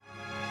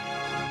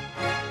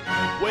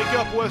Wake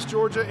up, West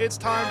Georgia. It's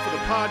time for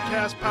the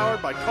podcast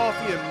powered by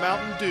Coffee and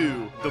Mountain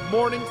Dew. The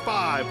Morning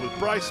Five with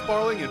Bryce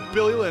Sparling and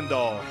Billy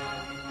Lindahl.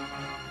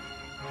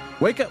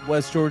 Wake up,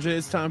 West Georgia.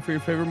 It's time for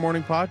your favorite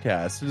morning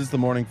podcast. It is the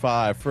Morning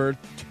Five for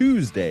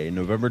Tuesday,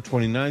 November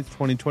 29th,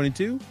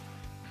 2022.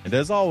 And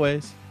as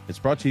always, it's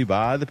brought to you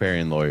by the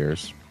Parian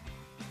Lawyers.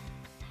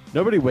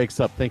 Nobody wakes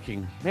up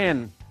thinking,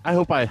 man, I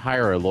hope I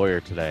hire a lawyer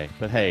today.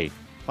 But hey,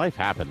 life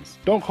happens.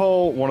 Don't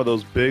call one of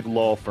those big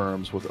law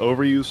firms with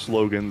overused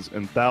slogans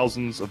and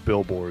thousands of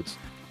billboards.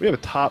 We have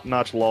a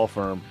top-notch law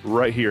firm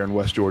right here in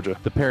West Georgia.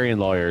 The Parian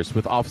Lawyers,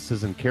 with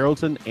offices in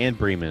Carrollton and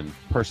Bremen.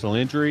 Personal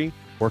injury,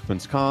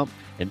 workman's comp,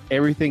 and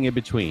everything in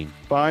between.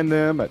 Find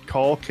them at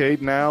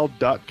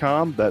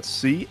callcadenow.com.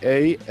 That's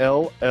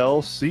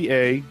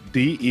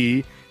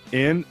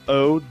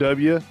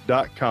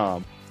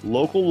CALLCADENOW.com.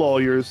 Local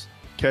lawyers,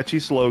 catchy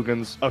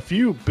slogans, a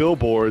few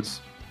billboards,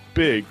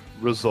 big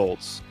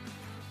results.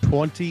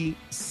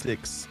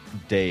 26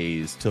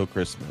 days till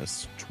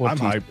Christmas.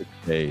 26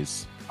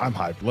 days. I'm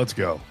hyped. Let's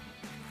go.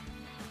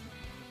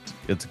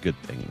 It's a good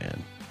thing,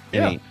 man.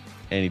 Yeah.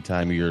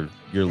 Anytime you're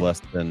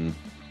less than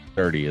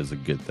 30 is a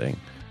good thing.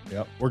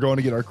 Yep. We're going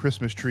to get our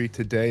Christmas tree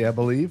today, I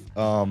believe.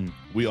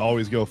 We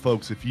always go,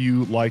 folks, if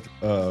you like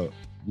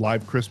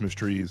live Christmas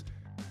trees,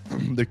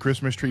 the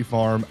Christmas tree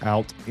farm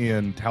out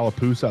in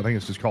Tallapoosa, I think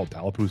it's just called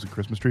Tallapoosa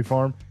Christmas Tree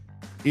Farm.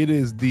 It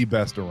is the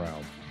best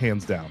around,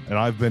 hands down. And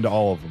I've been to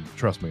all of them.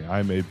 Trust me,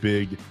 I'm a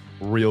big,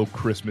 real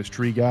Christmas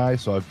tree guy.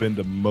 So I've been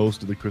to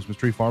most of the Christmas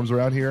tree farms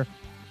around here.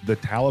 The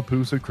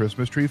Tallapoosa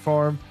Christmas Tree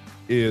Farm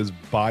is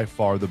by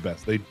far the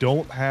best. They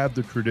don't have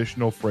the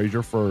traditional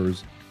Fraser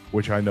firs,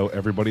 which I know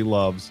everybody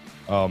loves.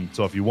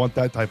 So if you want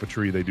that type of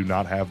tree, they do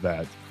not have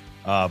that.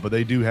 But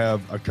they do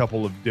have a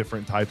couple of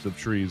different types of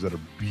trees that are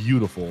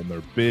beautiful and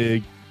they're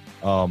big.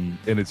 And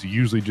it's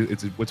usually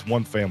it's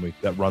one family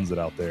that runs it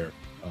out there.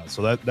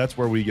 So that's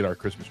where we get our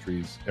Christmas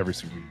trees every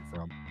single year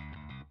from.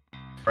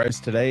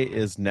 Bryce, today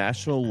is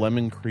National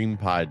Lemon Cream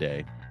Pie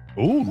Day.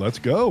 Ooh, let's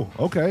go.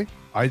 Okay.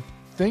 I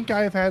think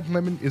I have had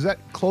lemon. Is that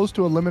close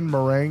to a lemon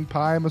meringue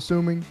pie, I'm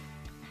assuming?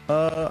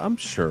 I'm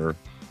sure.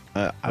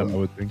 I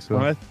would think so.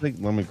 When I think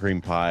lemon cream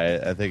pie,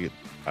 I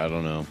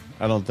don't know.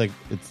 I don't think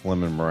it's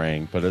lemon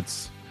meringue, but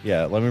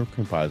lemon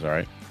cream pie is all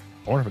right.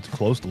 I wonder if it's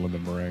close to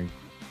lemon meringue.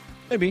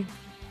 Maybe.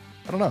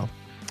 I don't know.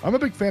 I'm a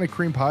big fan of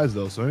cream pies,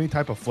 though, so any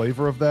type of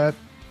flavor of that,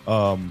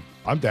 I'm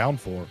down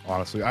for,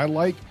 honestly. I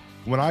like,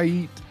 when I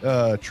eat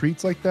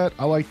treats like that,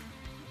 I like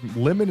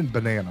lemon and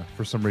banana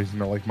for some reason.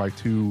 They're like my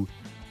two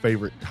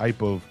favorite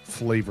type of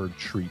flavored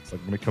treats,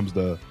 like when it comes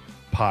to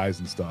pies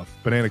and stuff.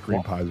 Banana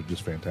cream pies are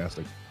just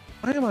fantastic.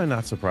 Why am I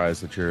not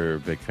surprised that you're a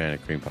big fan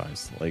of cream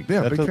pies? Big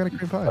fan of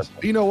cream pies.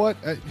 You know what?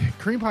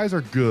 Cream pies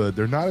are good.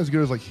 They're not as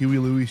good as like Huey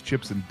Louie's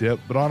chips and dip,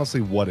 but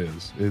honestly, what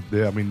is?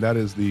 That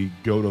is the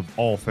goat of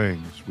all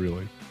things,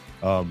 really.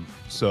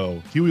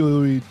 So Huey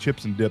Louie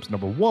chips and dips,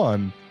 number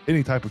one.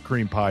 Any type of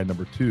cream pie,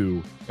 number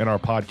two. And our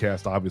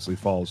podcast obviously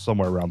falls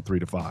somewhere around 3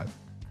 to 5.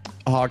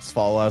 Hawks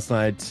fall last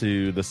night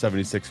to the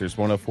 76ers,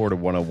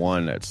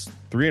 104-101. It's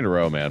 3 in a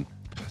row, man.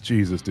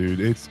 Jesus, dude.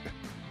 It's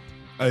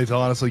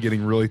honestly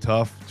getting really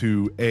tough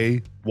to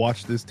A,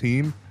 watch this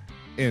team,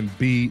 and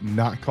B,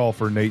 not call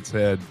for Nate's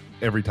head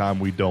every time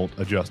we don't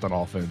adjust on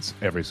offense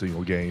every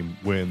single game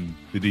when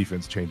the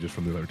defense changes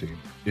from the other team.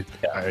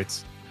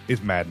 It's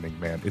maddening,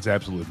 man. It's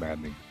absolutely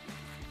maddening.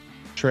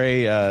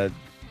 Trey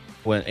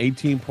went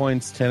 18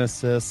 points, 10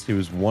 assists. He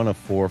was 1 of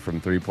 4 from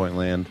three-point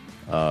land.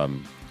 What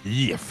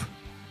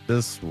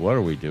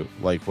are we doing?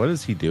 Like, what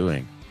is he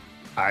doing?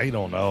 I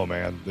don't know,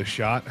 man. The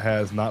shot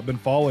has not been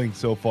falling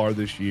so far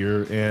this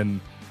year, and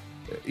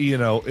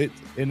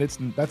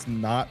that's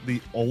not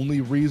the only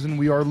reason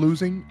we are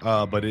losing,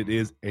 but it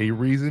is a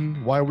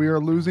reason why we are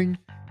losing.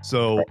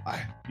 So,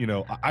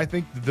 I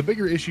think the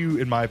bigger issue,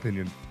 in my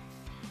opinion,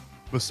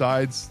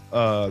 besides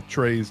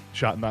Trey's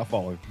shot not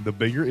falling, the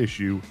bigger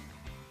issue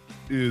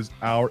is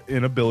our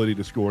inability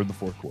to score in the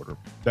fourth quarter.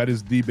 That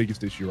is the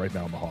biggest issue right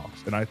now in the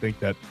Hawks, and I think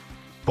that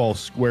falls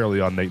squarely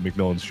on Nate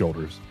McMillan's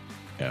shoulders.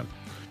 Yeah.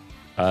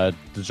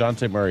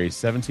 DeJounte Murray,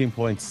 17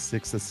 points,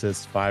 6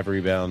 assists, 5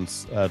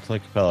 rebounds.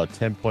 Clint Capella,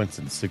 10 points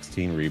and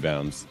 16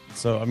 rebounds.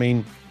 So, I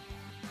mean,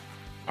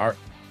 our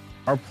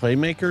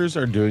playmakers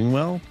are doing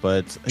well,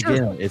 but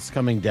again, it's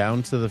coming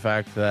down to the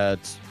fact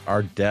that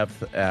our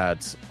depth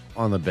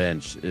on the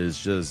bench is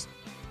just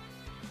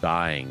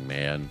dying,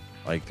 man.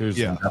 Like, there's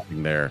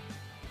nothing there.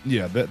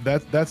 Yeah,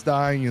 that's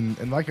dying,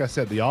 and like I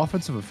said, the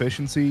offensive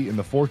efficiency in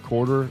the fourth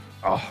quarter,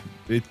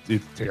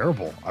 it's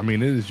terrible. I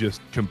mean, it is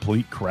just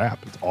complete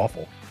crap. It's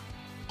awful.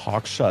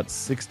 Hawks shot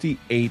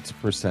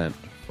 68%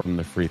 from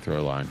the free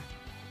throw line.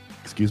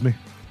 Excuse me?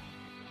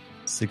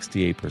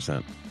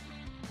 68%.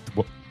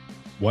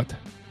 What?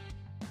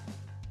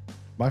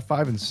 My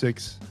 5 and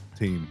 6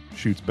 team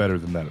shoots better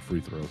than that at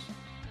free throws.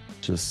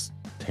 Just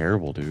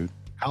terrible, dude.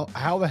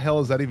 How the hell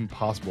is that even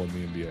possible in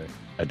the NBA?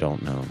 I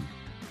don't know.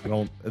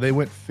 They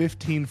went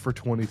 15 for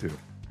 22.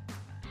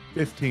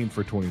 15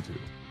 for 22.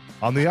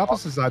 On the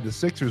opposite side, the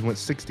Sixers went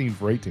 16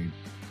 for 18.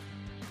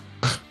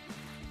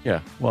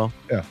 Yeah, well,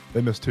 Yeah,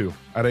 they missed 2.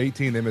 Out of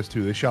 18, they missed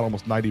 2. They shot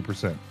almost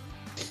 90%.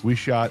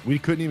 We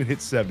couldn't even hit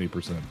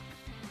 70%.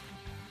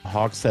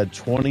 Hawks had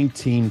 20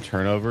 team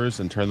turnovers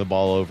and turned the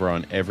ball over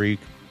on every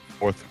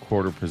fourth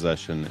quarter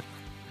possession,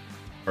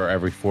 or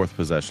every fourth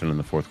possession in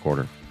the fourth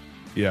quarter.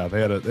 Yeah,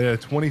 they had a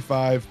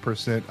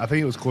 25%. I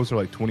think it was closer to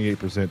like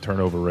 28%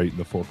 turnover rate in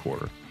the fourth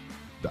quarter.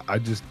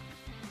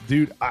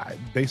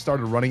 They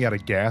started running out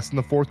of gas in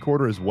the fourth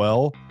quarter as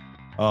well.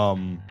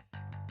 I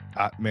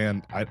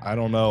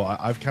don't know.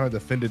 I've kind of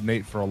defended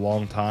Nate for a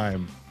long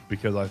time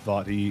because I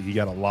thought he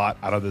got a lot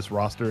out of this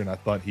roster and I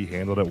thought he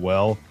handled it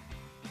well.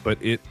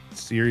 But it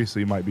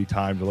seriously might be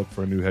time to look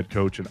for a new head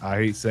coach. And I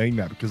hate saying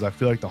that because I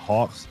feel like the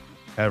Hawks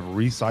have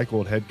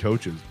recycled head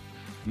coaches,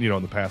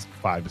 in the past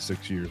 5 to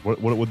 6 years. What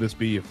would this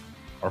be if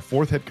our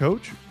fourth head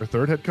coach or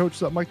third head coach,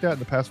 something like that in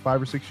the past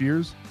 5 or 6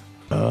 years?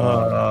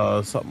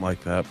 Something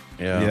like that.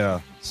 Yeah. Yeah.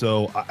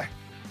 So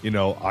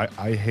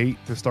I hate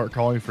to start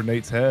calling for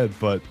Nate's head,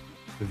 but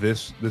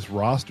this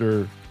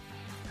roster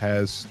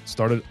has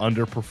started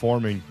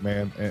underperforming,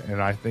 man.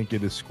 And I think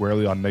it is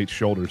squarely on Nate's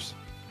shoulders.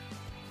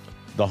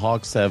 The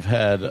Hawks have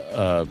had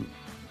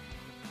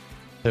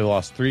they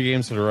lost 3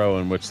 games in a row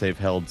in which they've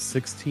held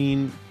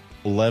 16,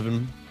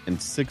 11, and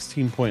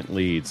 16-point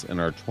leads and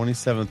are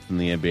 27th in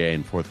the NBA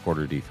in fourth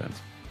quarter defense.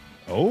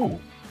 Oh,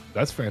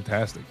 that's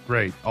fantastic.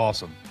 Great.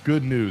 Awesome.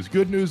 Good news.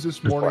 Good news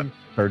this morning.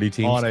 30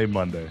 teams on a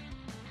Monday.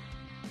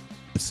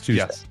 It's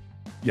Tuesday. Yes.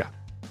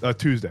 Yeah.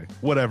 Tuesday.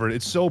 Whatever.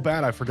 It's so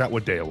bad I forgot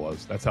what day it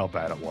was. That's how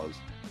bad it was.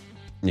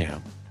 Yeah.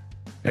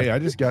 Hey, I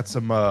just got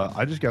some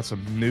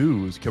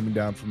news coming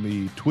down from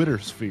the Twitter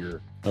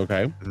sphere.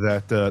 Okay.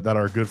 That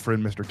our good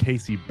friend Mr.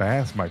 Casey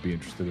Bass might be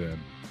interested in.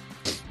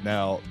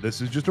 Now,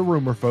 this is just a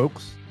rumor,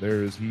 folks.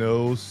 There is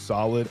no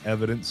solid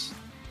evidence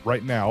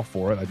right now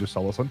for it. I just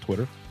saw this on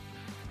Twitter.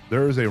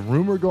 There is a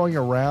rumor going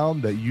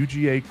around that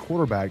UGA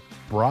quarterback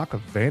Brock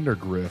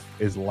Vandergriff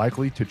is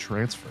likely to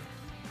transfer.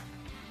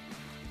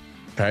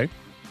 Okay.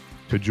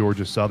 To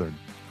Georgia Southern.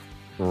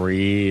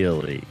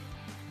 Really?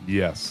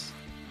 Yes.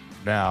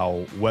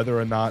 Now, whether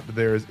or not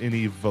there is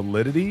any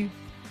validity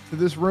to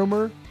this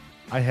rumor,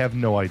 I have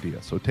no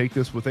idea. So take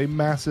this with a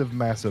massive,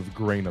 massive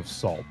grain of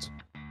salt.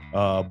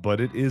 But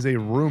it is a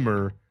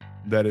rumor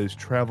that is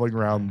traveling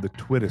around the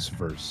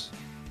Twitterverse.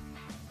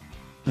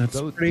 That's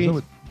pretty.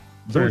 Is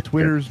that what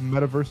Twitter's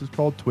metaverse is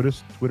called?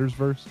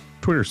 Twitterverse?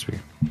 Twittersphere.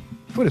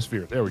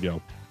 Twittersphere. There we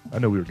go. I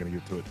know we were going to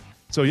get to it.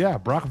 So yeah,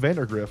 Brock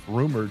Vandergriff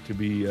rumored to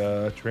be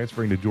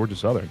transferring to Georgia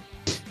Southern.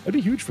 That'd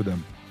be huge for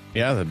them.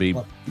 Yeah, that'd be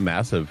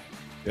massive.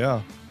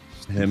 Yeah.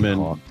 Him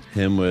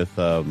with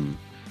oh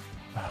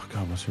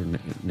god, what's her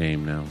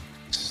name now?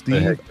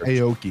 Steve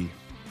Aoki.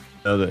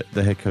 No,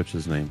 the head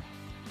coach's name.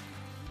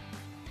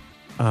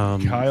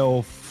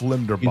 Kyle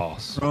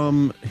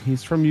Flinderboss.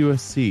 He's from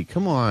USC.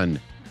 Come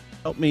on,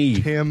 help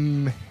me.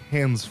 Tim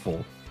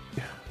Hansful.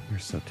 You're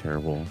so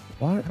terrible.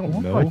 Why? I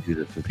don't know. Why do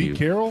this with Pete you?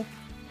 Carroll.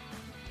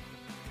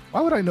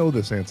 Why would I know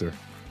this answer?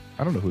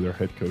 I don't know who their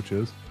head coach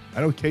is.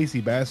 I know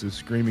Casey Bass is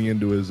screaming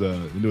into his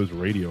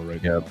radio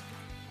right now.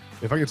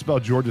 If I could spell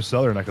Georgia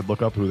Southern, I could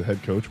look up who the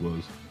head coach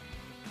was.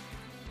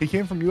 He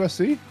came from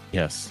USC?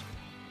 Yes.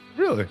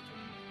 Really?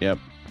 Yep.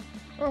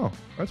 Oh,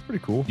 that's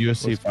pretty cool.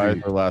 USC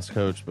fired their last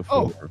coach before.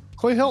 Oh,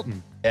 Clay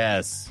Helton.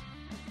 Yes.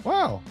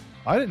 Wow.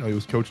 I didn't know he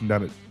was coaching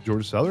down at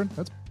Georgia Southern.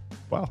 That's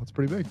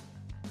pretty big.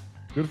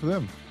 Good for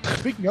them.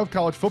 Speaking of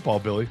college football,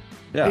 Billy,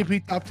 Yeah.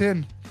 AP Top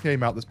 10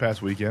 came out this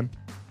past weekend.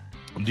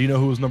 Do you know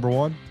who was number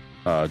one?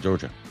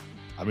 Georgia.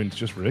 I mean, it's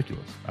just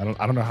ridiculous. I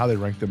don't know how they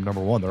ranked them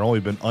number one. They're only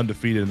been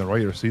undefeated in the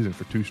regular season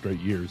for 2 straight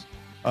years.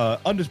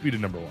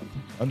 Undisputed number one.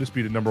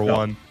 Undisputed number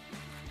one.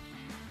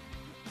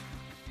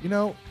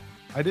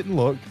 I didn't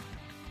look.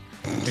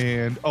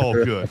 And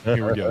good.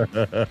 Here we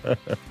go.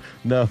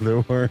 No,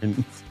 there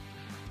weren't.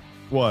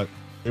 What?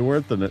 They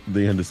weren't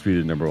the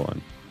undisputed number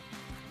one.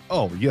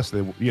 Oh, yes they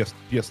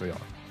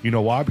are. You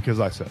know why? Because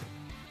I said it.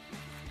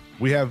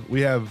 We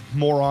have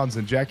morons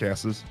and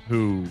jackasses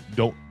who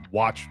don't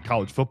watch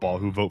college football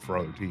who vote for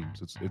other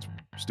teams. It's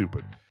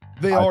stupid.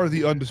 They are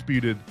the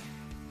undisputed,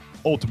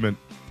 ultimate,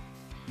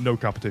 no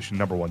competition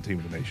number one team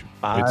in the nation.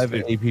 5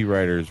 AP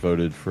writers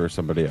voted for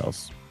somebody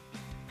else.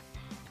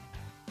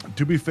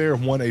 To be fair,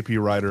 one AP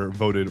writer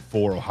voted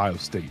for Ohio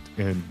State,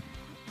 and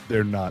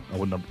they're not a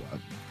number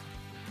one.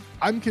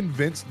 I'm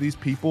convinced these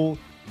people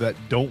that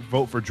don't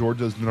vote for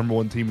Georgia as the number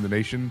one team in the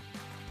nation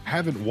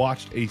haven't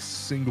watched a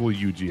single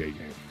UGA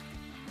game.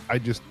 I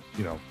just,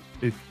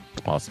 it's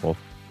possible.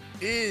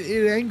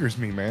 It angers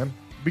me, man,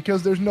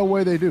 because there's no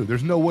way they do.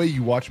 There's no way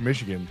you watch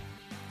Michigan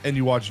and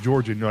you watch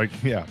Georgia and you're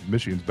like, yeah,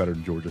 Michigan's better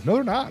than Georgia. No,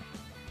 they're not.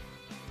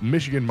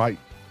 Michigan might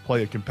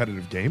play a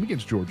competitive game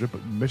against Georgia,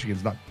 but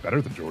Michigan's not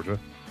better than Georgia.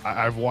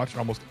 I've watched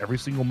almost every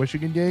single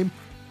Michigan game,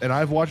 and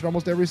I've watched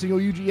almost every single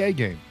UGA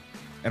game.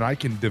 And I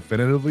can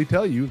definitively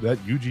tell you that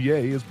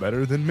UGA is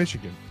better than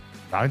Michigan.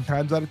 9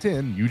 times out of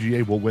 10,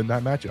 UGA will win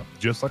that matchup.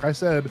 Just like I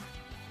said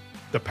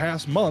the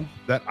past month,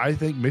 that I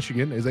think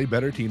Michigan is a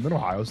better team than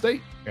Ohio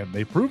State. And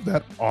they proved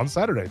that on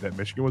Saturday, that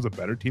Michigan was a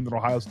better team than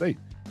Ohio State.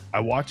 I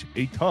watch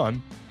a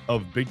ton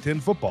of Big Ten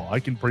football. I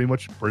can pretty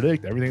much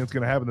predict everything that's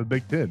going to happen in the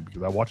Big Ten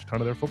because I watch a ton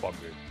of their football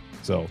games.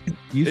 So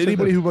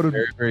anybody who voted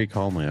very, very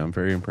calmly, I'm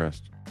very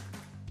impressed.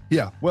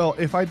 Yeah, well,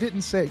 if I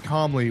didn't say it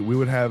calmly, we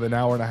would have an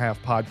hour and a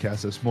half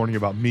podcast this morning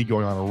about me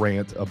going on a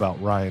rant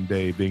about Ryan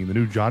Day being the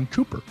new John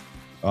Cooper.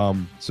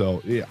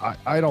 So yeah,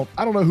 I don't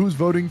know who's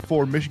voting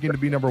for Michigan to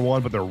be number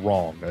one, but they're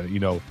wrong.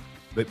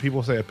 That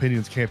people say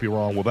opinions can't be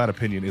wrong. Well, that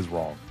opinion is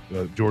wrong.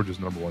 Georgia's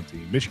number one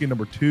team, Michigan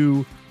number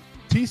two,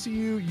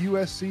 TCU,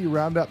 USC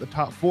round out the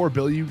top four.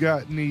 Billy, you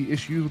got any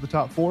issues with the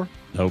top four?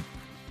 Nope.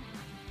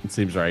 It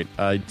seems right.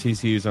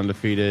 TCU's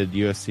undefeated.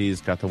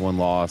 USC's got the one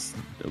loss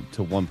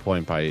to 1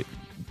 point by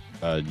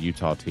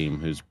Utah team,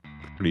 who's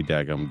pretty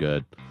daggum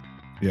good.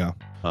 Yeah.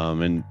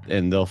 And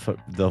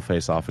they'll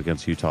face off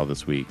against Utah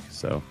this week.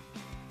 So.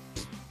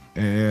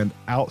 And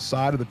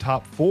outside of the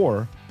top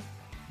four,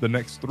 the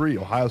next three: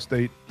 Ohio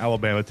State,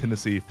 Alabama,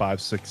 Tennessee,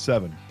 5, 6,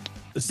 7.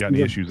 Got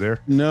any issues there?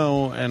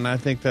 No, and I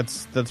think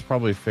that's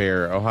probably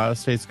fair. Ohio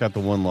State's got the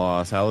one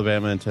loss.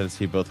 Alabama and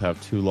Tennessee both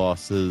have 2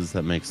 losses.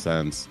 That makes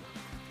sense.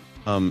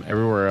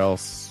 Everywhere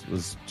else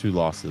was 2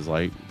 losses.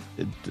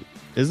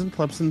 Isn't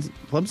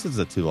Clemson's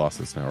at 2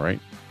 losses now, right?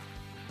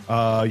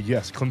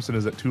 Yes, Clemson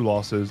is at 2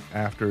 losses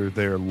after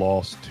their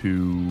loss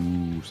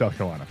to South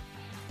Carolina.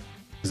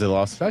 Because they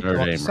lost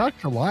South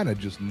Carolina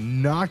just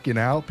knocking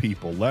out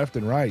people left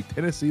and right.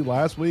 Tennessee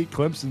last week,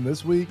 Clemson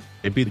this week.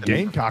 They beat the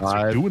Gamecocks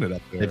are doing it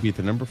up there. They beat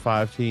the number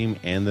 5 team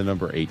and the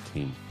number 8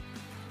 team.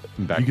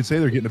 You can say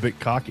they're getting a bit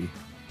cocky.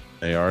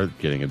 They are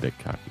getting a bit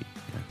cocky.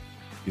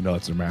 Yeah.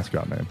 It's their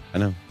mascot name. I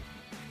know.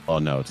 Oh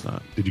no, it's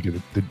not. Did you get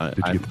it? Did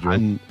you get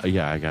the joke?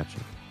 Yeah, I got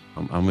you.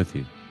 I'm with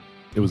you.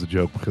 It was a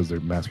joke because their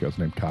mascot's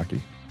named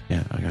Cocky.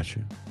 Yeah, I got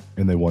you.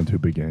 And they won 2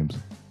 big games.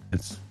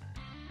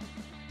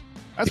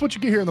 That's what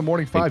you get here in the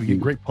morning 5. You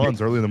get great puns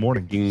early in the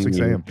morning, 6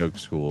 a.m. Joke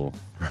school,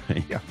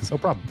 right? Yeah, no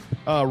problem.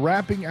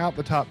 Wrapping out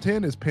the top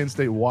 10 is Penn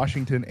State,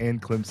 Washington,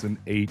 and Clemson,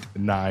 8,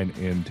 9,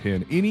 and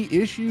 10. Any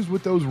issues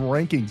with those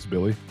rankings,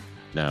 Billy?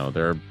 No,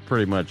 they're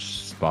pretty much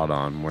spot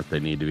on what they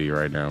need to be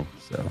right now.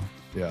 So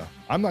yeah,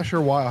 I'm not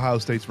sure why Ohio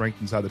State's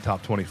ranked inside the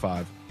top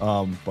 25,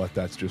 but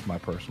that's just my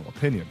personal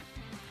opinion.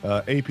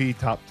 AP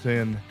top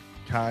 10,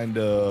 kind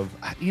of.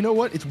 You know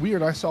what? It's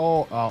weird. I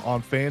saw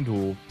on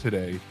FanDuel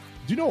today.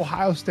 Do you know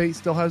Ohio State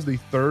still has the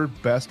 3rd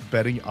best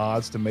betting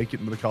odds to make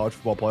it into the college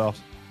football playoffs?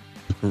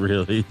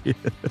 Really?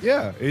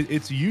 Yeah,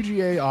 it's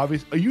UGA.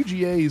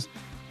 UGA's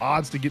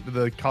odds to get to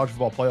the college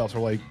football playoffs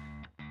are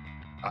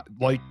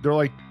they're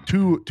like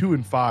 2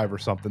 and 5 or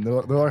something.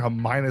 They're like a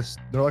minus.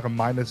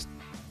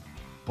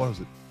 What was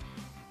it?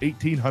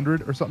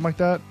 1,800 or something like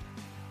that.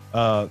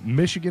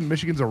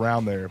 Michigan's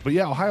around there, but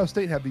yeah, Ohio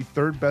State had the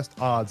 3rd best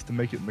odds to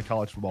make it in the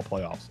college football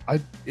playoffs.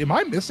 Am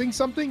I missing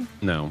something?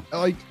 No.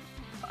 I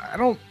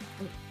don't.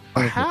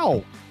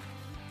 How?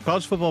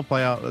 College football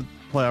playoff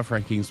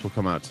rankings will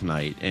come out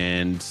tonight,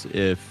 and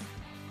if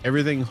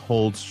everything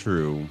holds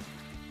true,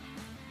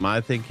 my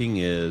thinking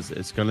is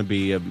it's going to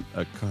be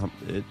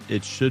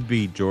it should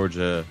be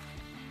Georgia,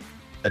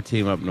 a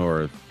team up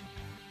north,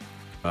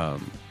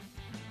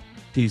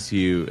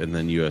 TCU, and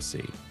then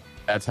USC.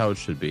 That's how it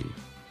should be.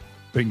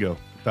 Bingo,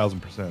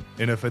 1,000%.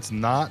 And if it's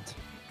not,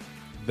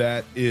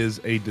 that is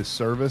a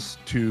disservice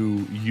to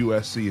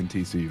USC and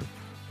TCU.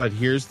 But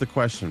here's the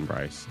question,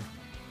 Bryce.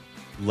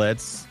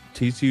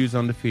 TCU's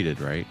undefeated,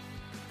 right?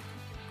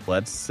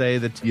 Let's say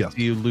that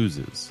TCU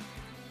loses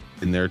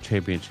in their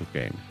championship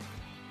game.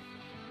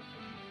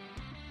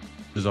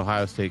 Does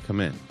Ohio State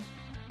come in?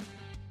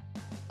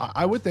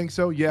 I would think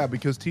so, yeah,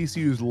 because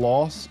TCU's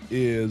loss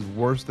is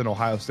worse than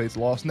Ohio State's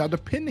loss. Now,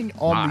 depending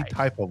on the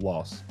type of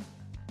loss,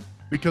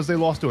 because they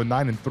lost to a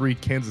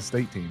 9-3 Kansas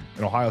State team,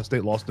 and Ohio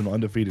State lost to an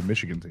undefeated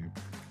Michigan team.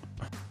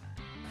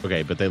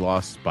 Okay, but they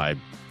lost by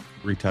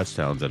 3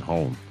 touchdowns at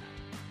home.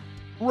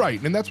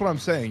 Right, and that's what I'm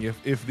saying.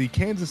 If the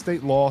Kansas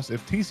State loss,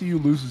 if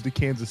TCU loses to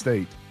Kansas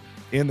State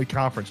in the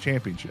conference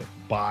championship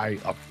by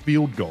a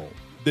field goal,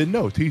 then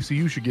no,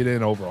 TCU should get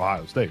in over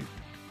Ohio State.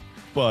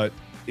 But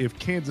if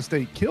Kansas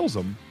State kills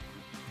them,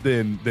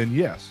 then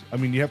yes. I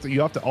mean, you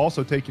have to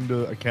also take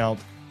into account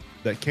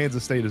that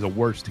Kansas State is a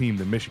worse team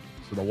than Michigan,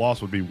 so the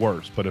loss would be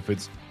worse. But if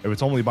it's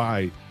only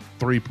by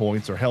 3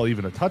 points or hell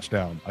even a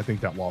touchdown, I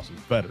think that loss is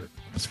better.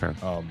 That's fair.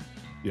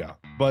 Yeah,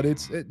 but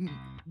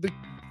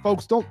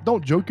folks,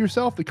 don't joke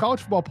yourself. The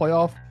college football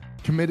playoff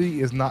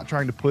committee is not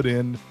trying to put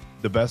in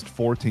the best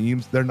 4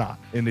 teams. They're not.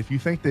 And if you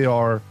think they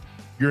are,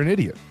 you're an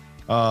idiot.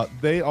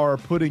 They are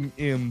putting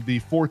in the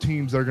 4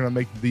 teams that are going to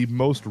make the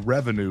most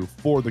revenue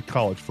for the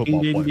college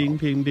football playoff. Ding,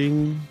 ding,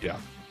 ding. Yeah.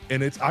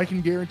 And I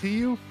can guarantee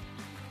you,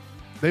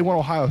 they want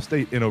Ohio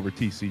State in over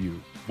TCU.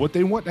 What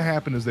they want to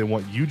happen is they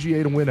want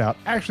UGA to win out.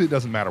 Actually, it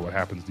doesn't matter what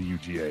happens to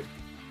UGA.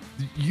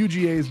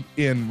 UGA's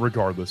in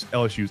regardless.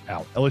 LSU's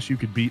out. LSU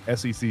could beat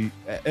SEC.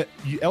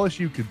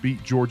 LSU could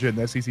beat Georgia in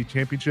the SEC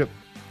championship.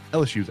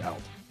 LSU's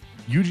out.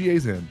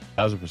 UGA's in.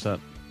 1,000%.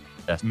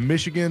 Yes.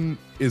 Michigan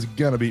is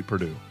gonna beat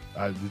Purdue.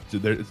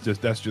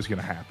 That's just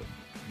gonna happen.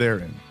 They're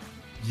in.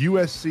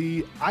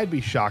 USC, I'd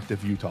be shocked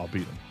if Utah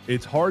beat them.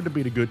 It's hard to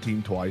beat a good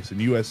team twice, and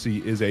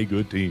USC is a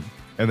good team,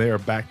 and they are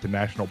back to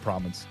national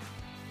prominence.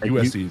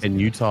 USC and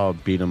Utah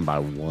beat them by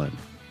 1.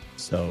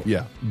 So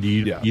yeah,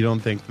 you don't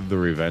think that the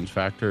revenge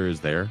factor is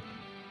there?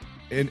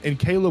 And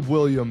Caleb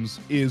Williams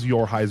is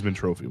your Heisman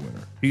Trophy winner.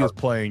 He is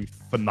playing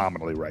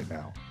phenomenally right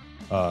now.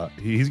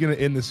 He's going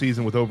to end the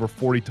season with over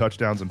 40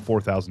 touchdowns and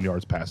 4,000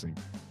 yards passing.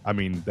 I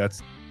mean,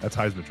 that's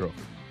Heisman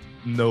Trophy.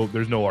 No,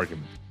 there's no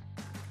argument.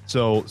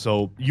 So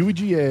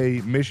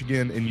UGA,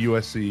 Michigan, and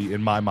USC,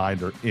 in my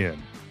mind, are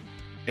in.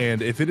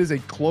 And if it is a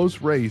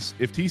close race,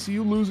 if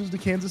TCU loses to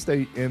Kansas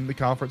State in the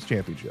conference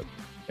championship,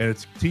 and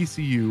it's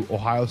TCU,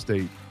 Ohio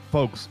State,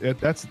 folks,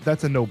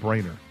 that's a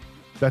no-brainer.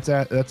 That's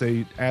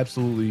a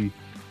absolutely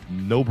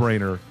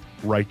no-brainer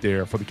right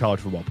there for the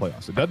college football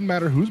playoffs. It doesn't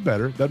matter who's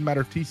better. It doesn't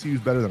matter if TCU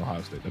is better than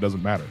Ohio State. That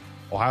doesn't matter.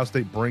 Ohio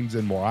State brings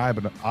in more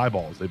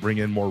eyeballs. They bring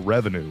in more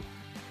revenue.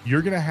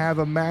 You're going to have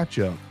a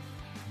matchup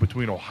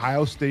between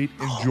Ohio State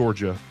and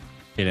Georgia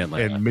in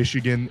Atlanta and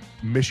Michigan,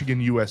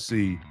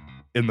 USC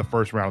in the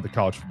first round of the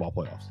college football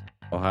playoffs.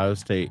 Ohio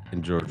State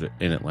and Georgia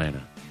in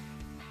Atlanta.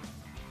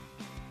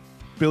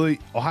 Billy,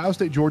 Ohio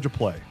State, Georgia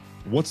play.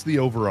 What's the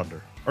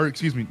over-under? Or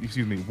excuse me,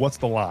 what's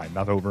the line?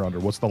 Not over-under.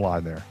 What's the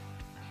line there?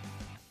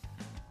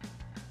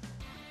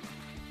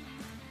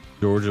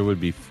 Georgia would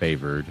be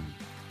favored.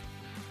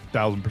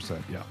 1,000%,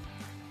 yeah.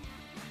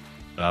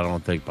 But I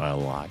don't think by a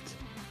lot.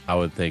 I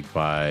would think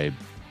by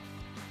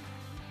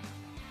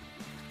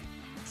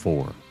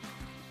 4.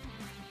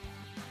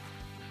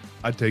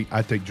 I'd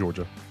take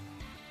Georgia.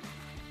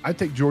 I'd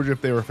take Georgia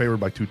if they were favored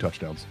by 2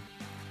 touchdowns.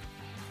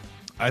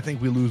 I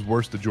think we lose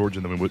worse to Georgia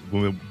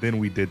than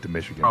we did to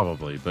Michigan.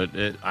 Probably, but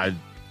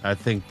I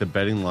think the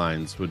betting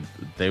lines would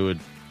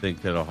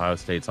think that Ohio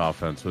State's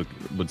offense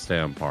would stay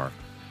on par.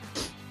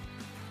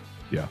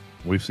 Yeah,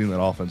 we've seen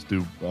that offense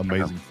do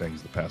amazing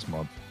things the past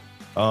month.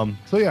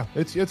 So yeah,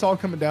 it's all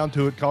coming down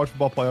to it. College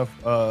football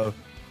playoff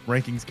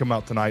rankings come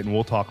out tonight, and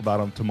we'll talk about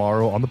them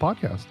tomorrow on the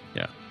podcast.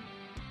 Yeah.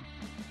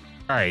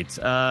 All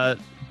right.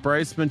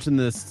 Bryce mentioned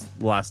this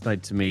last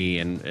night to me,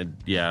 and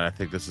yeah, I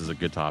think this is a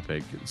good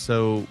topic.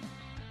 So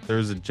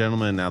there's a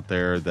gentleman out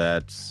there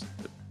that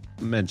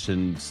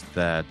mentioned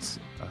that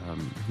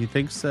he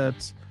thinks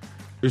that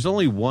there's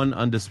only one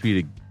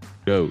undisputed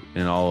GOAT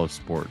in all of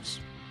sports,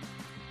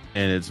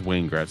 and it's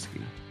Wayne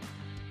Gretzky.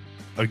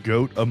 A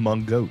GOAT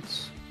among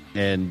GOATs.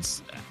 And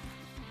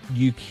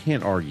you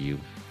can't argue.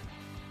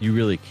 You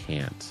really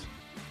can't.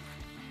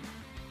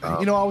 I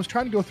was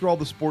trying to go through all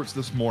the sports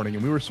this morning,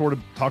 and we were sort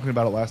of talking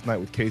about it last night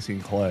with Casey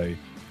and Clay.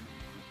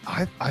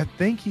 I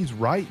think he's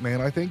right,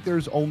 man. I think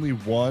there's only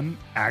one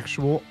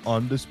actual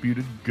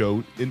undisputed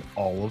GOAT in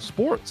all of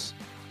sports.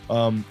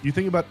 You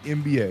think about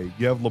NBA,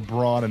 you have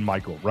LeBron and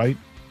Michael, right?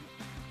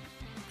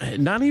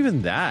 Not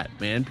even that,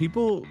 man.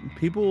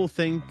 People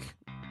think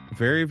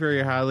very,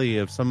 very highly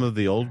of some of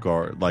the old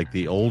guard, like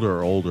the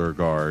older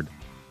guard.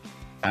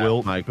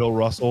 Bill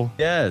Russell.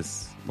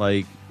 Yes.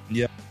 Like,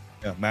 yeah,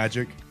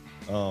 Magic.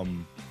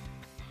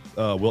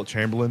 Wilt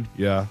Chamberlain.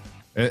 Yeah.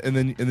 And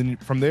then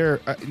from there,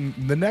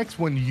 the next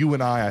one, you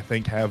and I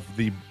think, have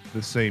the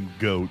same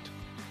GOAT,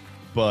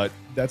 but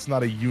that's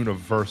not a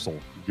universal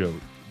GOAT.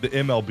 The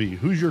MLB.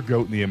 Who's your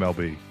GOAT in the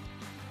MLB?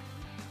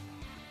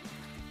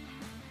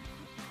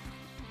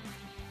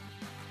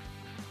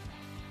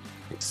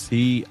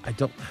 See, I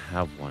don't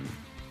have one.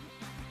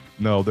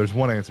 No, there's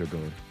one answer,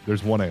 Billy.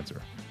 There's one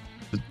answer.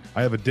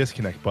 I have a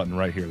disconnect button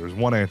right here. There's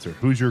one answer.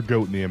 Who's your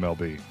GOAT in the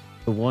MLB?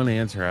 The one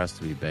answer has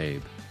to be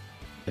Babe.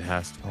 It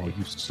has to be. Oh,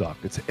 you suck.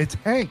 It's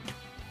Hank.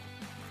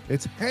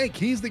 It's Hank.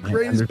 He's the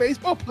greatest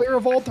baseball player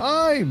of all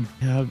time.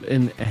 Yeah,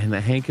 and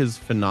Hank is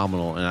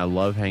phenomenal, and I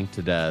love Hank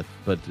to death.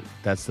 But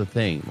that's the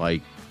thing.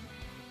 Like,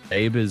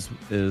 Babe is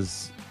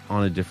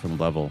on a different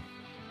level.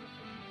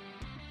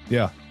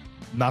 Yeah,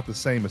 not the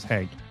same as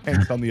Hank.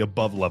 Hank's on the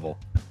above level.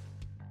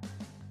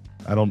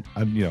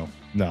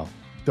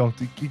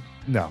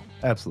 No,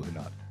 absolutely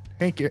not.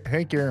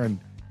 Hank Aaron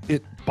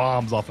hit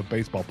bombs off of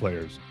baseball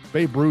players.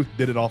 Babe Ruth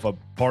did it off of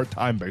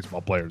part-time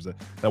baseball players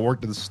that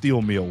worked at the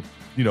steel mill,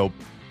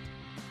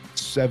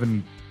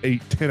 7,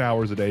 8, 10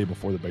 hours a day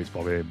before the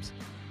baseball games.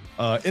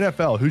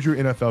 NFL, who's your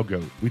NFL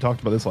GOAT? We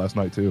talked about this last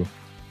night too.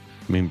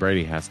 I mean,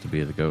 Brady has to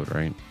be the GOAT,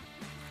 right?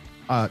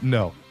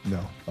 No.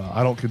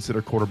 I don't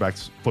consider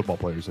quarterbacks football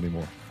players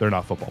anymore. They're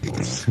not football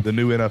players. The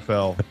new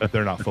NFL,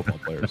 they're not football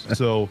players.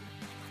 So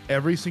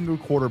every single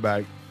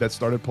quarterback that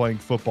started playing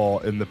football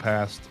in the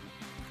past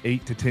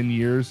 8 to 10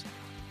 years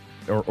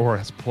or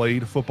has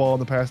played football in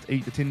the past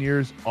 8 to 10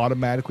 years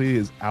automatically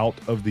is out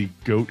of the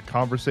GOAT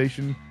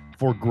conversation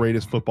for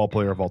greatest football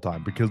player of all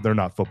time because they're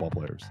not football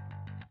players.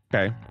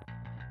 Okay.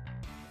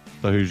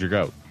 So who's your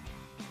GOAT?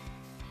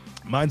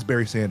 Mine's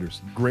Barry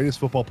Sanders. Greatest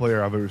football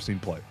player I've ever seen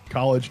play.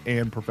 College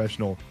and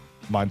professional.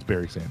 Mine's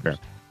Barry Sanders.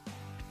 Okay.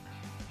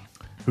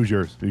 Who's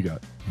yours? Who you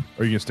got? Or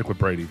are you going to stick with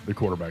Brady, the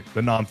quarterback,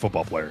 the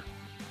non-football player?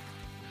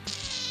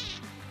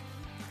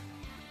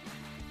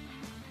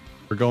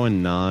 We're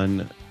going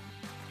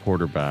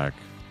non-quarterback.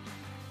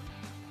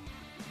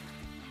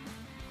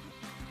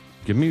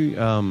 Give me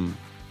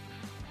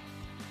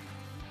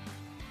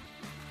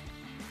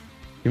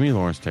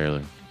Lawrence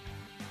Taylor.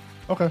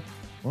 Okay.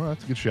 Well,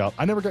 that's a good shout.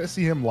 I never got to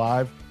see him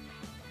live.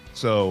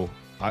 So,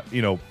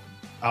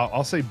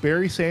 I'll say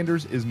Barry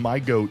Sanders is my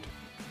GOAT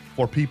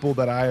for people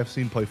that I have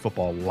seen play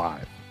football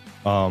live.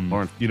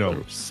 Lawrence Taylor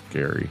was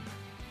scary.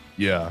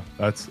 Yeah,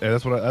 that's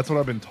what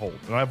I've been told.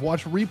 And I've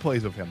watched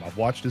replays of him. I've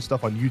watched his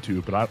stuff on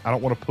YouTube, but I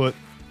don't want to put,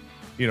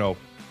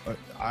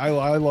 I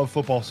love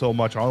football so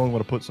much. I only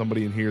want to put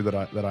somebody in here that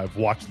I've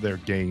watched their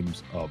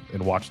games of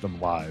and watched them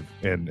live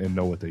and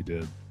know what they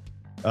did.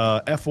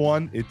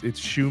 F1, it's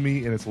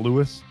Schumi and it's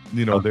Lewis.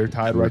 They're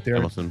tied right there.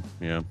 Hamilton,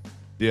 yeah.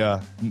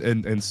 Yeah,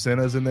 and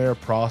Senna's in there,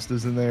 Prost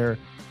is in there,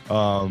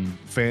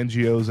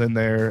 Fangio's in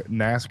there,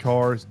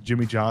 NASCAR's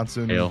Jimmy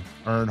Johnson, Hale.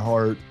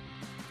 Earnhardt,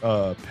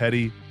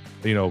 Petty.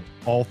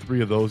 All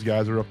three of those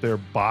guys are up there.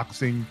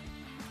 Boxing,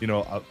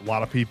 a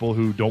lot of people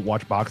who don't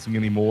watch boxing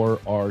anymore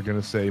are going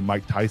to say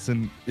Mike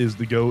Tyson is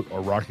the GOAT or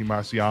Rocky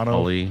Marciano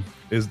Ali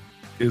is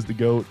the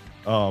GOAT.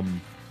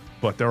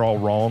 But they're all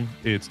wrong.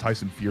 It's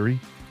Tyson Fury.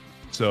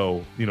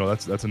 So,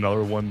 that's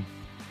another one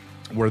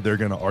where they're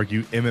going to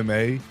argue.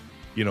 MMA,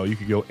 you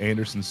could go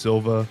Anderson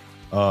Silva.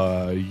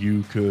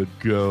 You could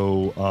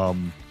go,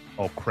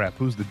 oh crap,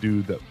 who's the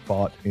dude that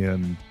fought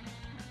in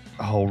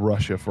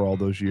Russia for all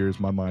those years?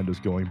 My mind is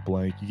going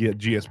blank. You get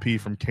GSP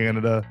from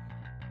Canada.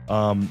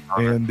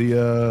 And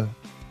the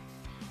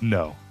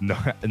no,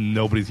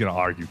 nobody's gonna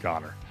argue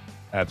Connor.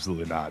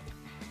 Absolutely not.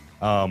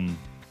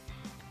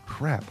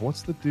 Crap,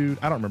 what's the dude?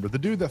 I don't remember. The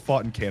dude that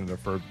fought in Canada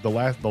for the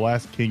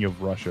last king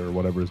of Russia or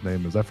whatever his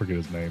name is. I forget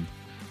his name.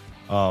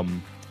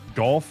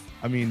 Golf.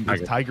 I mean,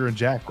 it's Tiger and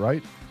Jack,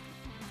 right?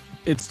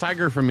 It's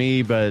Tiger for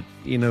me, but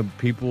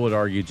people would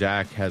argue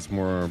Jack has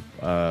more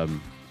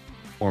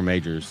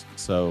majors.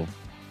 So,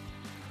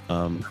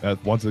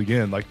 once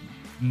again, like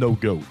no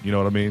GOAT. You know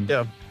what I mean?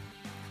 Yeah.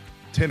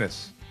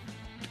 Tennis.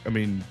 I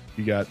mean,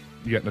 you got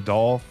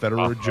Nadal,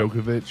 Federer,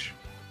 Djokovic.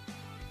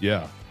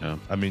 Yeah.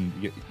 I mean,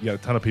 you got a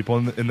ton of people,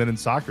 and then in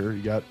soccer,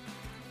 you got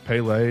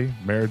Pele,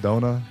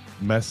 Maradona,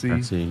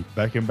 Messi,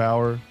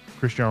 Beckenbauer,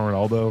 Cristiano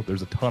Ronaldo.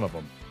 There's a ton of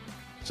them.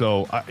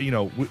 So,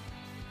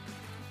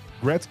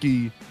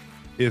 Gretzky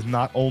is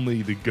not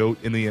only the GOAT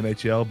in the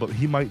NHL, but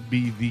he might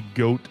be the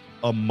GOAT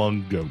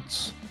among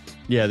GOATs.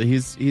 Yeah,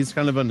 he's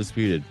kind of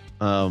undisputed.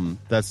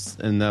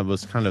 That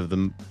was kind of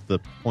the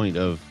point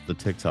of the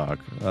TikTok.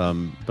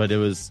 But it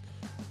was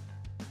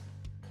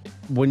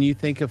when you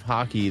think of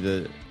hockey,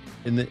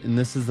 and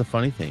this is the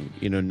funny thing,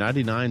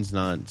 99's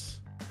not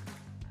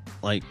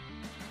like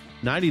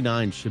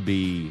 99 should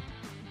be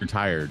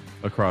retired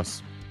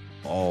across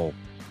all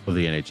of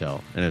the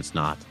NHL, and it's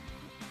not.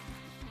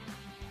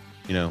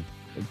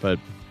 But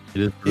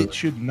it is. It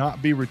should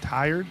not be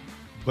retired,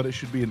 but it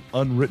should be an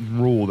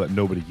unwritten rule that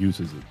nobody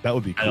uses it. That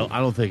would be cool. I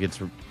don't think it's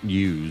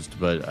used,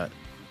 but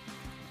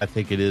I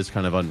think it is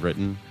kind of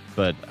unwritten.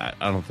 But I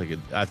don't think it.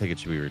 I think it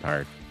should be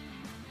retired.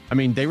 I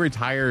mean, they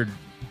retired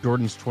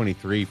Jordan's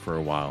 23 for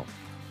a while.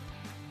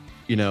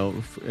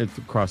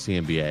 Across the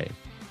NBA.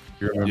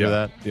 You remember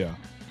that? Yeah.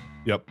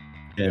 Yep.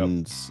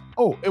 And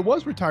it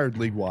was retired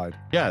league wide.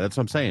 Yeah, that's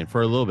what I'm saying.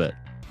 For a little bit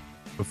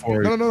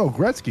before. No.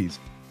 Gretzky's.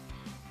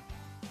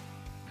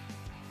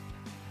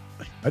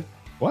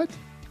 What?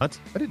 I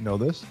didn't know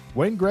this.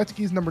 Wayne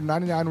Gretzky's number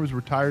 99 was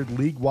retired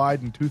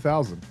league-wide in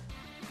 2000.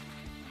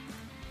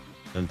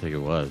 I didn't think it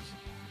was.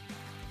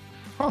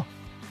 Huh.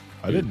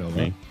 I didn't know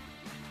that.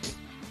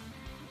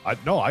 I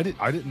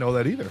didn't know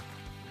that either.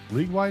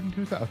 League-wide in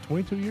 2000,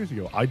 22 years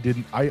ago.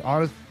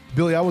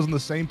 Billy, I was on the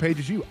same page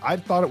as you. I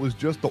thought it was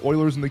just the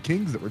Oilers and the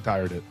Kings that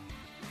retired it.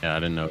 Yeah, I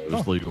didn't know it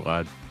was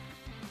league-wide.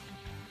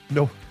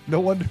 No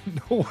wonder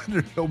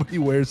nobody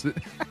wears it.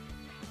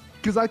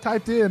 Because I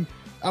typed in,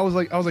 I was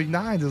like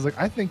nines. I was like,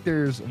 I think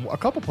there's a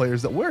couple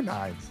players that wear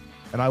nines,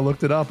 and I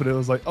looked it up, and it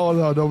was like, oh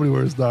no, nobody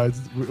wears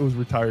nines. It was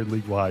retired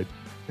league wide.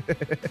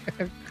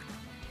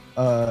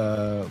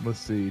 Let's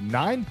see.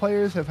 9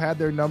 players have had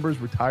their numbers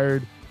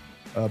retired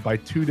by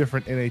 2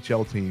 different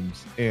NHL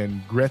teams,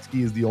 and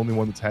Gretzky is the only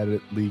one that's had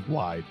it league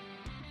wide.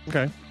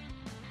 Okay.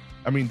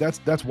 I mean,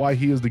 that's why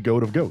he is the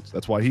GOAT of GOATs.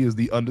 That's why he is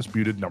the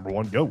undisputed number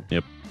 1 GOAT.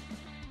 Yep.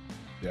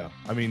 Yeah.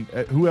 I mean,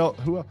 who else?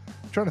 I'm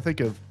trying to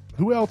think of.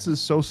 Who else is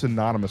so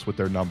synonymous with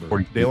their number?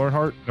 42. Dale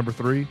Earnhardt, number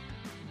 3.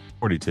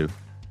 42.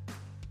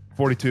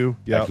 42.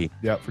 Yeah. Jackie.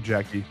 Yeah, for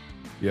Jackie.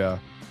 Yeah.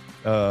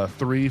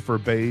 3 for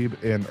Babe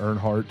and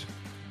Earnhardt.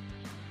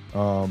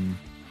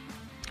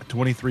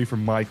 23 for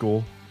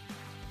Michael.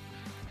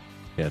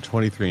 Yeah,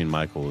 23 and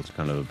Michael is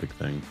kind of a big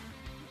thing.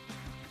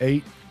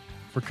 8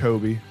 for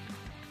Kobe.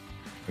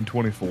 And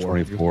 24.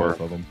 24.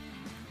 Both of them.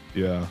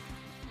 Yeah.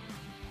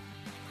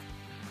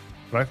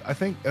 But I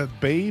think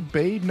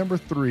Babe number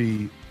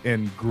 3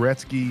 and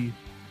Gretzky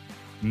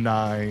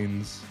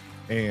 9s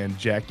and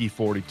Jackie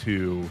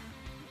 42,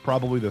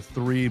 probably the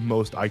 3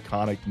 most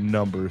iconic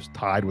numbers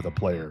tied with a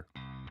player.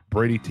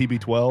 Brady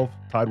TB12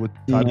 tied with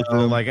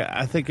them. Like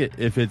I think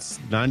if it's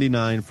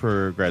 99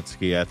 for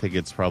Gretzky, I think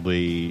it's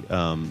probably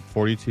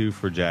 42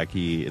 for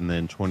Jackie and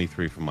then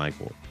 23 for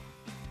Michael.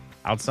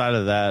 outside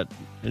of that,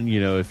 and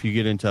if you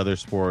get into other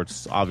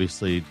sports,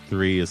 obviously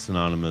 3 is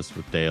synonymous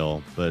with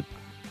Dale, but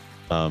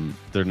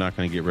they're not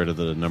going to get rid of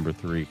the number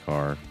 3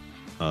 car.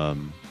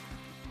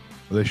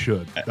 They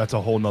should. That's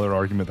a whole nother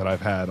argument that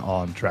I've had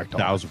on Track Talk.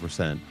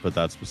 1,000%, but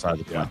that's beside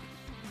the point.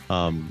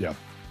 Yeah.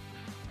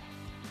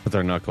 But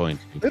they're not going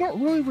to. They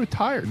don't really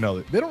retire.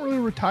 No, they don't really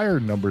retire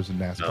numbers in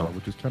NASCAR,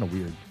 which is kind of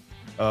weird.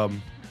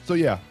 So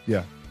yeah.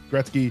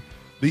 Gretzky,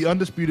 the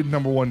undisputed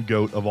number 1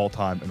 GOAT of all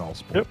time in all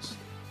sports.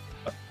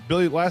 Yep.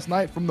 Billy, last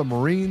night from the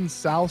Marine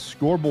South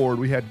Scoreboard,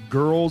 we had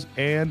girls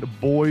and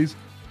boys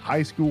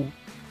high school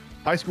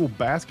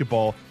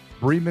basketball.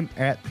 Bremen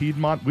at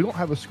Piedmont. We don't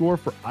have a score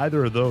for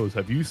either of those.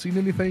 Have you seen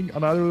anything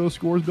on either of those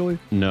scores, Billy?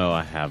 No,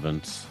 I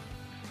haven't.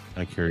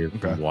 I'm curious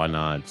why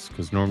not,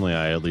 because normally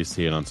I at least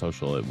see it on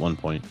social at one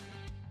point.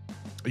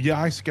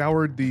 Yeah, I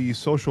scoured the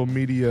social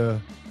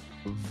media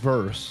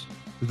verse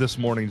this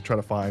morning to try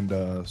to find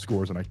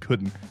scores, and I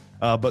couldn't.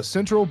 But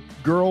Central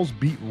girls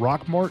beat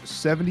Rockmart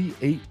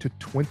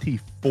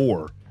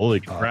 78-24.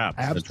 Holy crap.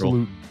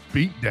 Absolute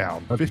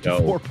beatdown.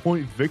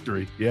 54-point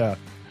victory. Yeah.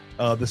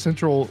 The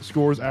Central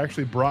scores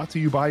actually brought to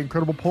you by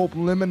Incredible Pulp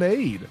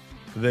Lemonade.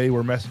 They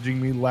were messaging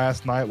me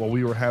last night while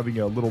we were having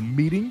a little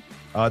meeting,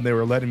 and they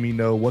were letting me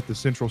know what the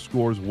Central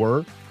scores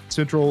were.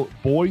 Central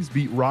boys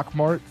beat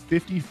Rockmart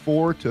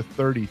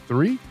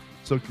 54-33.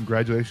 So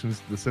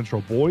congratulations to the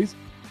Central boys.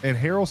 And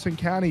Haralson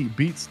County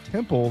beats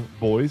Temple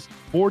boys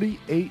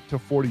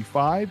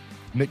 48-45.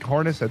 Nick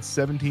Harness had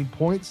 17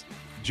 points.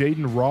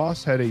 Jaden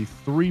Ross had a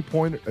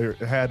 3-pointer,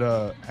 had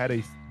a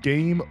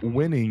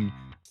game-winning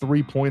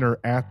 3-pointer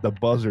at the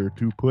buzzer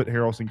to put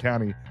Haralson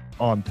County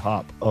on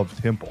top of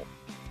Temple.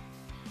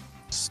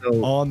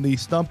 So on the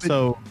Stump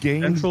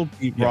game, Central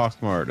beat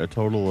Rockmart a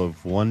total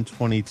of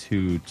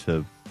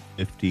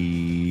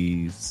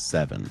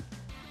 122-57.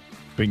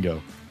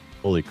 Bingo.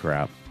 Holy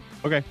crap.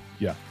 Okay.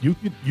 Yeah.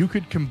 You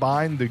could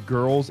combine the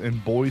girls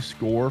and boys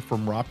score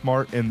from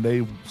Rockmart and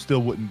they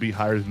still wouldn't be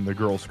higher than the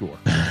girls score.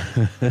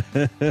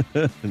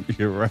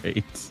 You're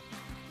right.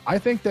 I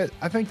think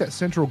that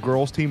Central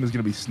girls team is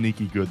going to be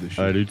sneaky good this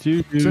year. I do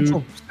too.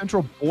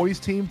 Central boys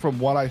team, from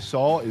what I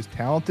saw, is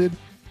talented,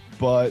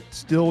 but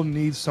still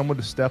needs someone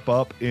to step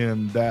up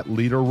in that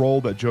leader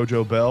role that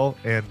JoJo Bell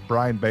and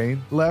Brian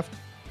Bain left.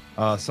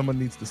 Someone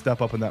needs to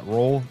step up in that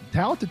role.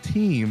 Talented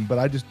team, but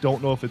I just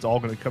don't know if it's all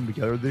going to come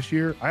together this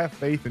year. I have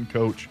faith in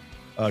Coach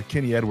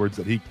Kenny Edwards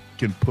that he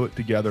can put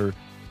together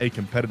a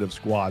competitive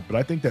squad, but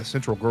I think that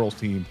Central girls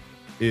team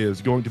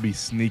is going to be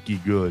sneaky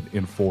good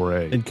in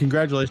 4A. And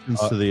congratulations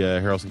to the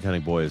Haralson County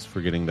boys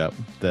for getting that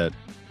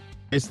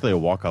basically a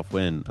walk-off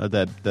win.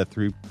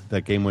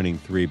 That game-winning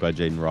 3 by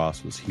Jaden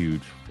Ross was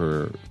huge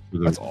for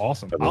That's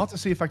awesome. I'll have to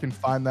see if I can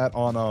find that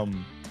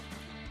on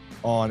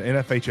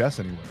NFHS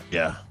anywhere.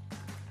 Yeah.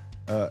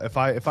 If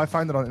I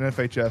find it on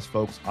NFHS,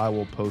 folks, I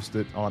will post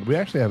it on. We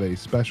actually have a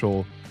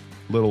special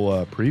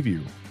little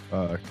preview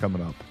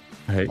coming up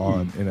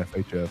on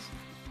NFHS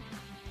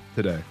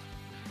today.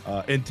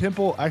 And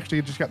Temple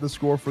actually just got the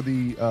score for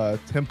the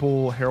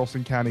Temple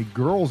Haralson County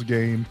girls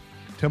game.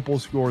 Temple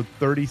scored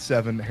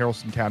 37,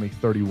 Haralson County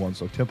 31.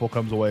 So Temple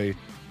comes away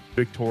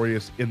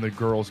victorious in the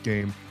girls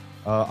game.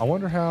 I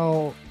wonder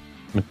how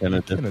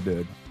McKenna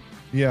did.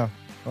 Yeah,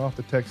 I'll have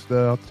to text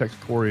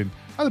Corey and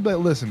I'll be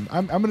like, listen,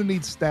 I'm going to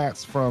need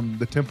stats from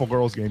the Temple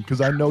girls game because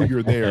I know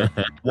you're there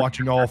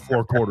watching all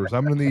 4 quarters.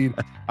 I'm going to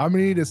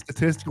need a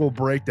statistical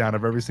breakdown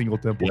of every single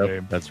Temple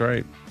game. That's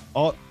right.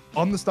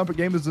 On the Stump It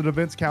game is an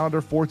events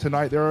calendar for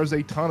tonight. There is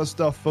a ton of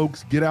stuff,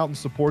 folks. Get out and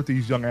support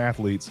these young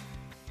athletes.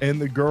 In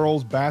the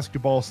girls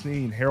basketball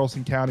scene,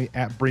 Haralson County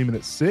at Bremen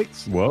at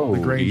 6. Whoa,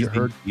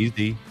 LaGrange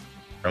easy.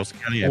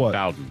 Haralson County at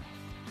Bowden.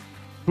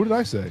 Who did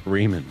I say?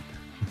 Bremen.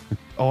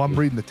 Oh, I'm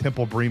reading the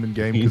Temple Bremen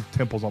game because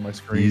Temple's on my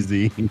screen.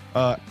 Easy.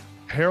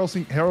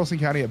 Haralson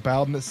County at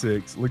Bowden at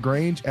 6.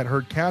 LaGrange at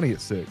Heard County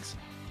at 6.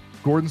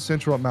 Gordon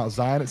Central at Mount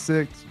Zion at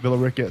 6. Villa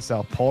Rica at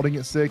South Paulding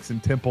at 6.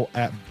 And Temple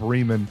at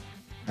Bremen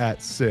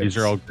at 6. These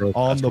are all girls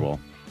basketball.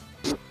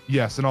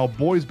 Yes, and all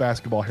boys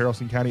basketball.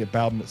 Haralson County at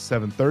Bowden at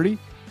 7:30.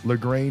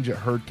 LaGrange at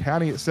Heard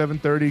County at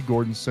 7:30.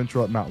 Gordon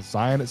Central at Mount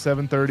Zion at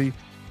 7:30.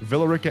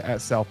 Villa Rica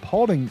at South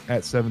Paulding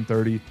at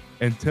 7:30.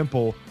 And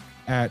Temple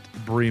at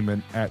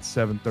Bremen at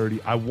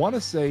 7:30. I want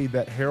to say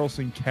that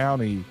Haralson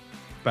County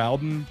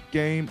Bowden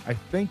game, I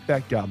think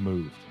that got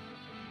moved.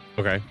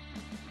 Okay.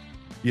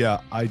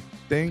 Yeah, I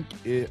think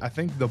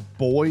the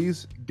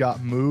boys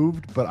got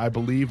moved, but I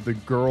believe the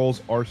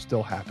girls are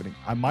still happening.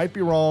 I might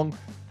be wrong.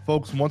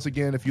 Folks, once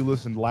again, if you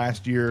listened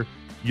last year,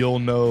 you'll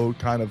know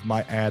kind of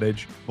my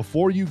adage.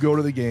 Before you go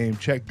to the game,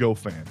 check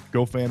GoFan.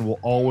 GoFan will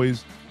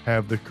always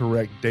have the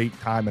correct date,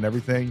 time, and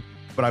everything.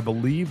 But I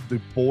believe the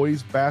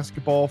boys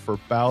basketball for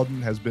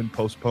Bowden has been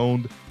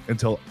postponed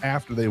until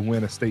after they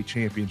win a state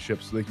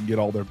championship so they can get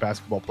all their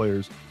basketball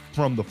players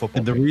from the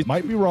football team.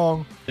 Might be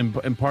wrong.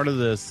 And part of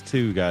this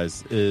too,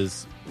 guys,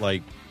 is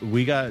like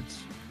we got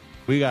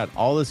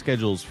all the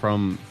schedules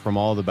from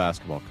all the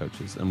basketball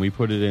coaches and we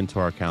put it into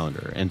our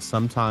calendar. And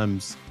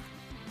sometimes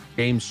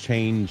games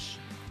change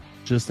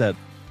just at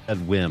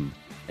whim.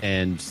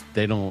 and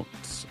they don't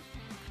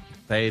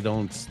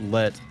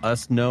let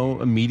us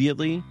know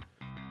immediately,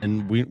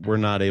 and we're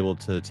not able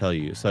to tell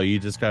you. So you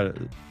just got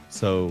to.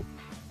 So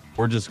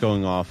we're just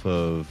going off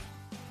of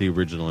the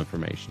original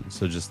information.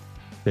 So just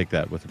take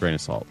that with a grain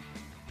of salt.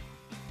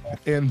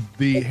 And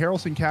the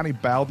Haralson County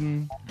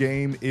Bowden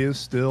game is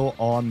still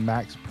on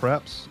Max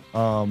Preps,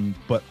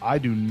 but I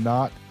do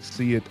not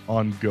see it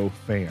on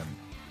GoFan.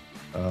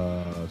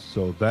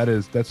 So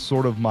that's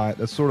sort of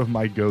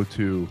my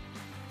go-to.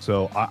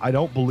 So I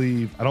don't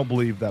believe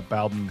that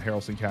Bowden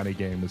Haralson County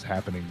game is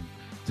happening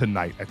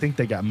tonight. I think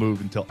they got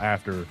moved until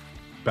after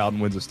Bowden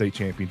wins a state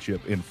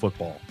championship in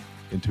football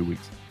in 2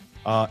 weeks.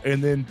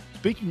 And then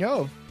speaking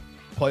of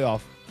playoff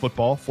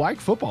football, flag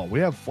football, we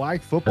have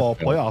flag football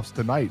playoffs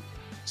tonight.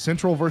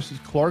 Central versus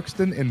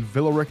Clarkston and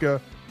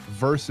Villarica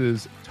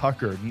versus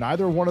Tucker.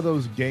 Neither one of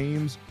those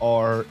games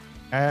are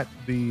at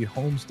the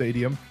home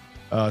stadium.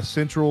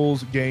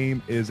 Central's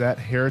game is at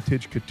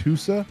Heritage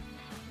Catoosa,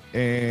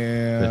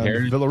 and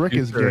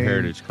Villarica's game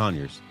Heritage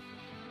Conyers.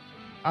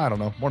 I don't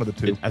know, one of the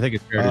two. I think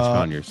it's Heritage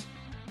Conyers.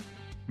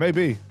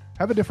 Maybe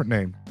have a different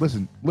name.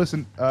 Listen.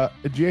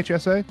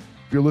 GHSA, if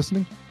you're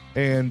listening,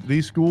 and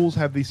these schools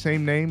have the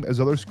same name as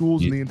other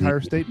schools in the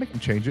entire state, make them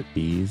change it.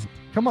 Easy.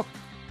 Come up.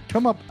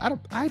 I'm not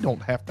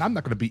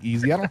going to be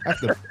easy. I don't have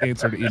to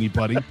answer to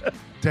anybody.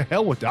 To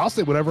hell with it. I'll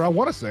say whatever I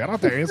want to say. I don't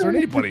have to answer to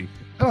anybody.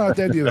 I don't have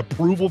to get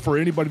approval for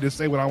anybody to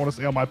say what I want to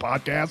say on my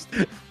podcast.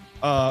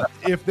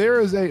 If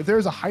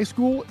there's a high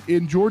school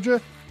in Georgia,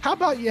 how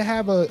about you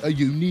have a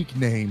unique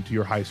name to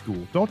your high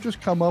school? Don't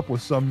just come up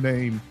with some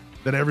name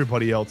that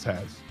everybody else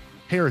has.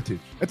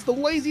 Heritage. It's the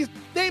laziest.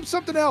 Name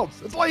something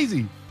else. It's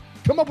lazy.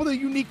 Come up with a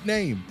unique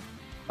name.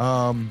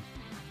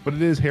 But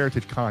it is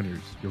Heritage Conyers.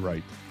 You're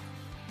right.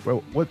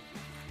 Well, what's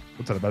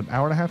that, about an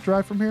hour and a half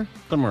drive from here?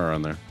 Somewhere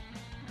around there.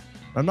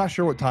 I'm not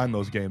sure what time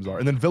those games are.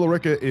 And then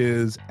Villarica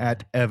is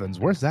at Evans.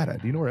 Where's that at?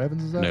 Do you know where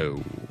Evans is at?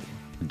 No,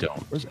 I don't.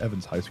 Where's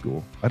Evans High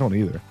School? I don't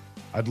either.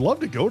 I'd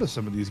love to go to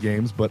some of these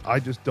games, but I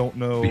just don't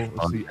know.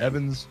 Let's see,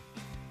 Evans.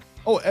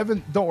 Oh,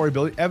 Evans. Don't worry,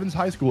 Billy. Evans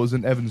High School is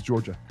in Evans,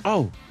 Georgia.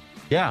 Oh,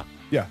 yeah.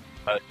 Yeah.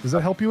 Does that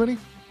help you any?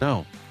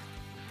 No.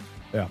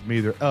 Yeah, me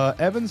either.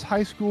 Evans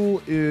High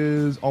School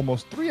is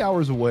almost 3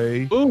 hours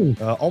away. Ooh.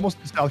 Almost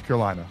in South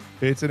Carolina.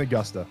 It's in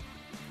Augusta.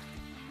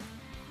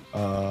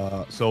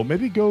 So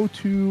maybe go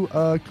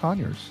to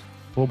Conyers,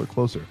 a little bit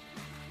closer.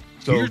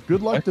 So Here's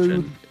good luck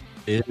to.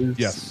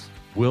 Yes.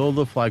 Will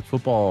the flag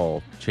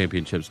football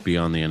championships be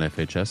on the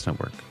NFHS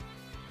network?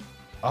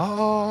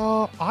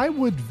 I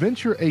would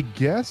venture a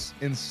guess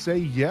and say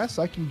yes.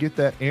 I can get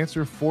that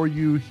answer for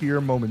you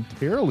here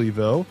momentarily,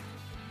 though.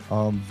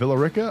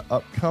 Villarica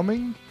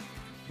upcoming.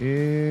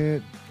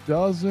 It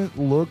doesn't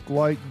look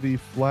like the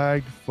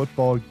flag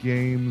football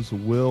games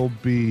will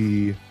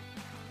be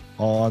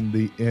on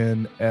the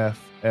NFSH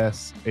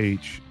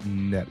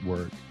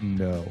network.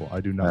 No,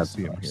 I do not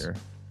see them here.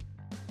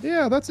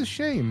 Yeah, that's a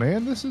shame,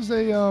 man. This is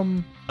a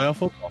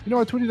football. You know,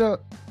 I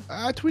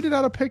tweeted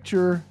out a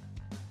picture.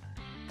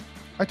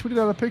 I tweeted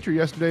out a picture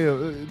yesterday.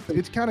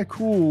 It's kind of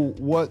cool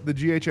what the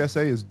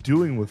GHSA is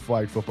doing with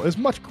flag football. As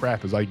much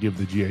crap as I give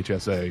the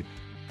GHSA,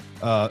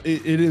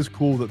 it is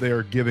cool that they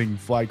are giving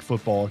flag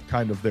football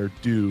kind of their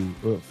due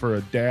for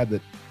a dad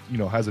that, you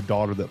know, has a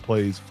daughter that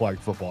plays flag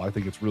football. I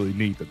think it's really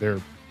neat that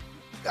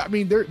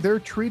they're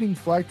treating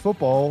flag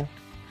football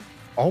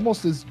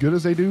almost as good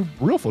as they do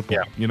real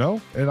football, you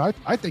know? And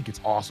I think it's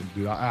awesome,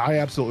 dude. I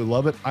absolutely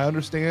love it. I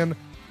understand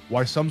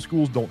why some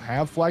schools don't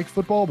have flag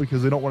football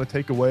because they don't want to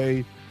take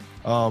away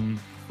from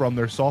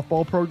their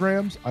softball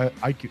programs. I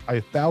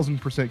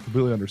 1,000%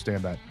 completely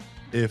understand that.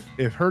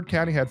 If Heard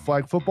County had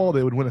flag football,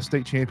 they would win a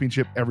state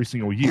championship every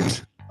single year.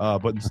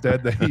 But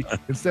instead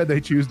they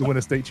choose to win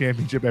a state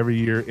championship every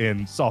year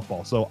in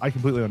softball. So I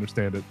completely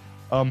understand it.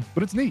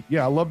 But it's neat.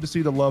 Yeah, I love to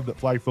see the love that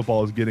flag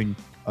football is getting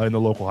in the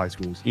local high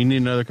schools. You need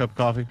another cup of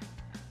coffee?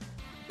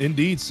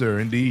 Indeed, sir.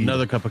 Indeed.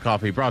 Another cup of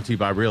coffee brought to you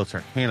by Realtor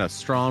Hannah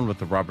Strawn with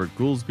the Robert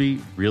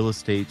Goolsby Real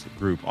Estate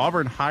Group.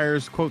 Auburn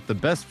hires, quote, the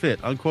best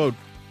fit, unquote,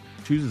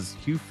 chooses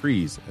Hugh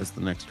Freeze as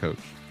the next coach.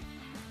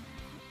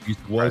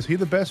 Was he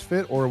the best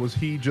fit, or was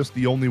he just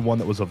the only one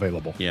that was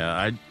available?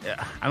 Yeah,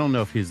 I don't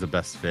know if he's the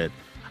best fit.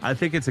 I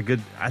think it's a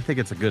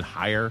good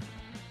hire.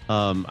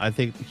 I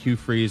think Hugh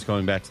Freeze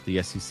going back to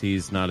the SEC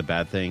is not a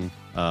bad thing.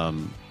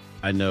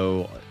 I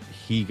know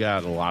he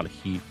got a lot of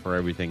heat for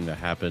everything that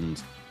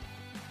happened,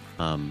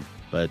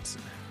 but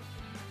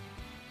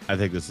I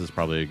think this is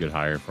probably a good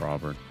hire for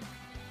Auburn.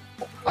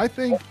 I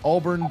think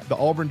the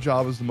Auburn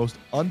job is the most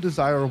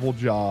undesirable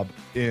job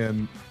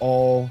in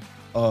all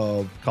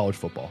of college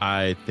football.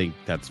 I think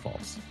that's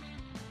false.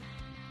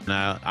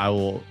 Now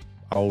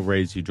I'll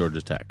raise you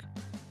Georgia Tech.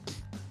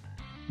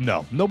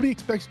 No, nobody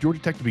expects Georgia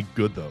Tech to be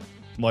good though.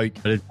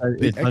 Like, but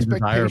it's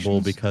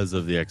undesirable because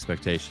of the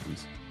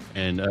expectations.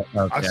 And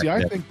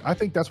I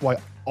think that's why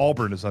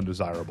Auburn is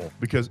undesirable,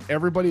 because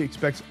everybody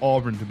expects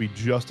Auburn to be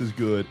just as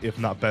good, if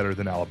not better,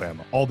 than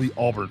Alabama. All the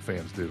Auburn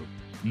fans do.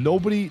 No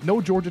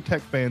Georgia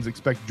Tech fans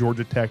expect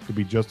Georgia Tech to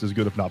be just as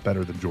good, if not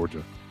better, than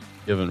Georgia.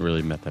 You haven't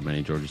really met that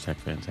many Georgia Tech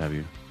fans, have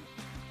you?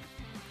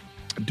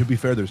 To be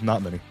fair, there's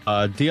not many.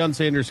 Deion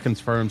Sanders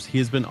confirms he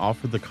has been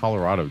offered the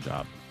Colorado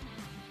job.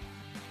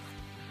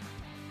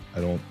 I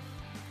don't.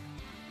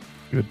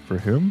 Good for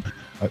him.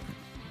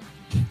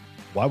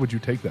 Why would you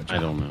take that job?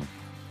 I don't know.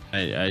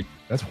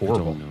 That's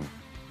horrible. I don't know.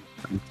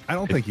 I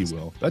don't think he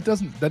will. That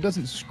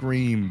doesn't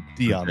scream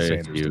Deion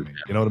Sanders to me.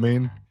 You know what I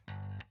mean?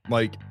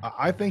 Like,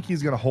 I think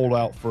he's going to hold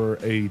out for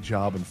a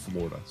job in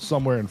Florida,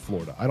 somewhere in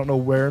Florida. I don't know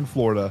where in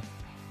Florida,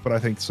 but I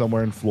think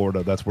somewhere in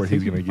Florida, that's where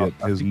he's going to get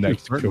his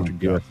next coaching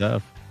job.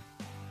 USF.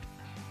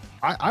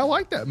 I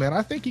like that, man.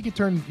 I think he could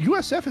turn.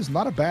 USF is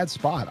not a bad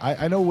spot.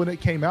 I know when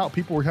it came out,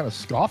 people were kind of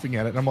scoffing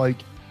at it, and I'm like,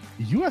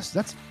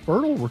 that's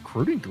fertile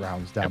recruiting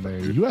grounds down there.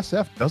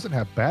 USF doesn't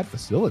have bad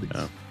facilities.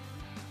 No.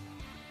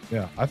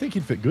 Yeah, I think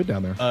he'd fit good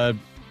down there.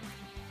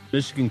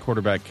 Michigan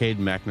quarterback Cade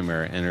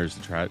McNamara enters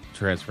the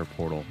transfer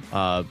portal.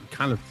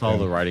 Kind of saw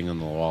the writing on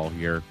the wall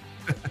here.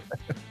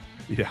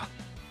 Yeah.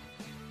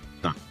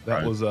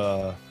 That was,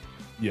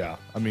 yeah.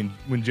 I mean,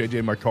 when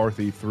J.J.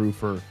 McCarthy threw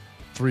for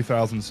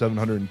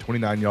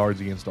 3,729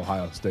 yards against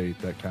Ohio State,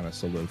 that kind of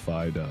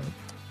solidified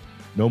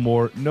no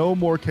more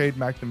Cade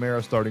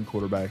McNamara starting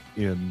quarterback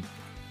in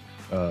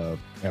Ann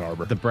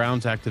Arbor. The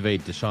Browns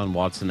activate Deshaun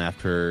Watson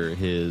after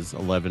his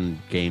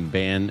 11-game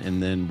ban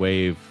and then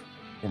waive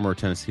former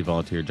Tennessee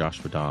Volunteer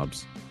Joshua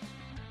Dobbs.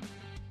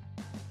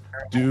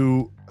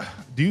 Do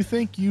you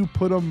think you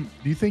put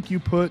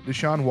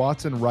Deshaun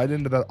Watson right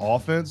into that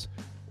offense,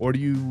 or do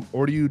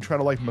you try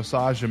to like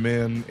massage him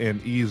in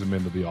and ease him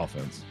into the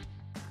offense?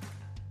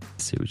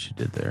 Let's see what you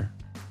did there.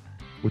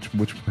 Which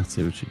Let's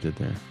see what you did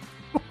there.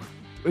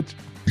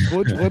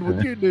 What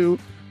would you do?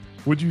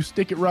 Would you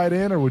stick it right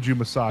in, or would you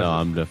massage? No, it?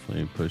 I'm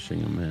definitely pushing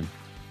him in.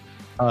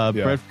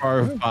 Brett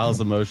Favre files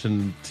a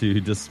motion to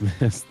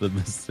dismiss the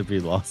Mississippi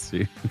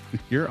lawsuit.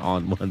 You're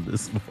on one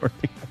this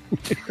morning.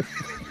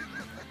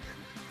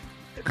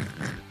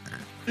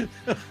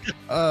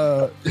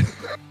 Oh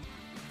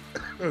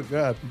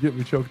God, you get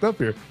me choked up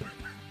here.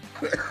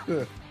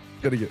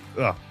 Gotta get.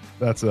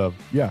 That's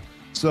yeah.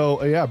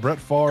 So yeah, Brett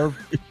Favre,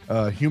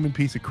 human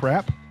piece of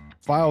crap,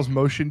 files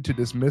motion to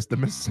dismiss the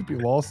Mississippi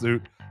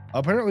lawsuit.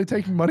 Apparently,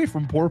 taking money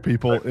from poor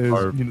people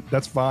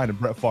that's fine in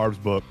Brett Favre's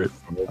book.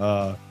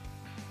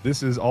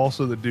 This is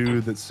also the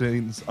dude that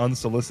sends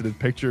unsolicited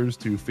pictures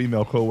to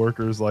female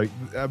coworkers. Like,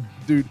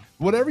 dude,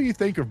 whatever you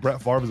think of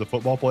Brett Favre as a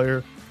football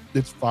player,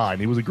 it's fine.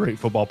 He was a great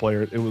football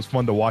player. It was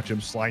fun to watch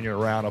him slanging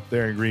around up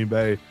there in Green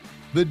Bay.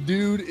 The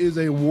dude is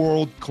a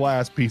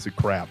world-class piece of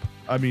crap.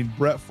 I mean,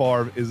 Brett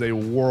Favre is a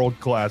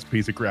world-class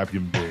piece of crap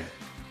human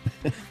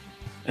being.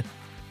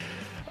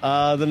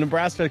 The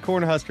Nebraska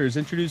Cornhuskers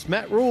introduced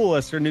Matt Rule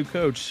as their new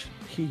coach.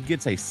 He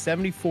gets a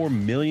 $74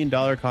 million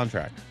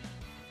contract.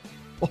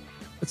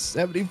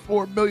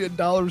 $74 million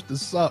to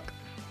suck.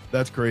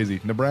 That's crazy.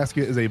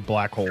 Nebraska is a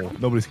black hole.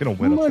 Nobody's going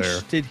to win up there. How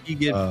much did he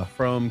get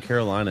from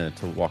Carolina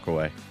to walk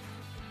away?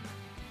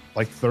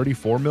 Like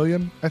 $34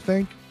 million, I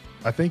think.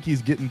 I think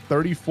he's getting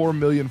 $34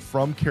 million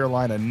from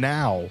Carolina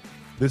now.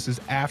 This is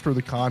after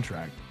the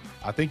contract.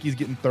 I think he's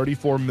getting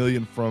 $34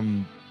 million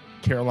from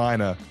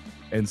Carolina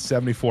and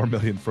 $74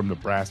 million from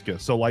Nebraska.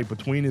 So like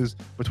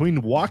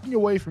between walking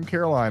away from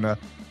Carolina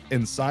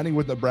and signing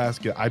with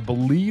Nebraska, I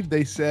believe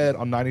they said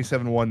on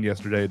 97.1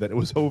 yesterday that it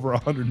was over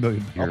 $100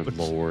 million. Dear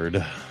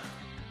Lord.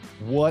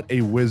 What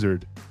a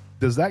wizard.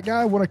 Does that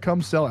guy want to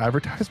come sell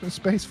advertisement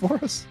space for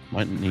us?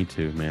 Might need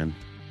to, man.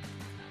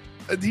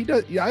 He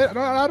does. Yeah,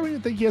 I don't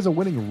even think he has a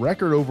winning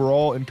record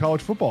overall in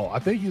college football. I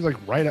think he's like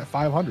right at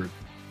 500.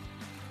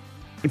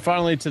 And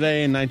finally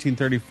today in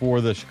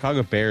 1934, the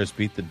Chicago Bears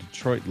beat the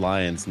Detroit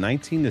Lions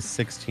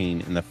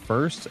 19-16 in the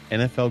first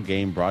NFL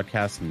game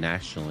broadcast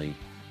nationally.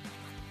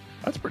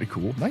 That's pretty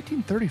cool.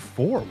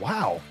 1934.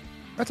 Wow.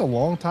 That's a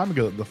long time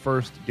ago that the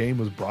first game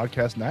was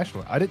broadcast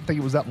nationally. I didn't think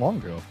it was that long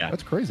ago. Yeah.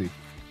 That's crazy.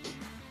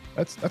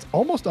 That's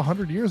almost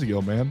 100 years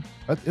ago, man.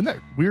 Isn't that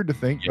weird to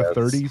think? The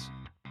 30s,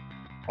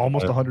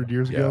 almost 100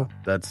 years ago.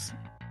 That's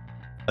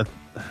but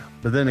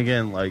then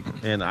again, like,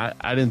 and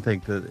I didn't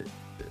think that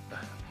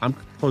I'm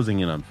closing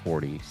in on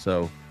 40,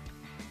 so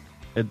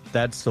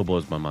that still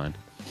blows my mind.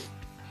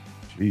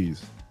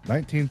 Jeez.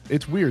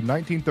 It's weird.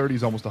 1930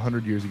 is almost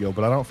 100 years ago,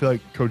 but I don't feel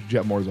like Coach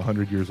Jetmore is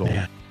 100 years old.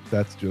 Yeah.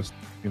 That's just,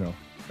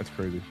 that's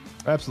crazy.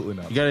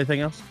 Absolutely not. You got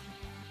anything else?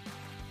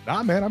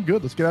 Nah, man, I'm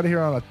good. Let's get out of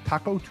here on a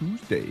Taco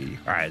Tuesday.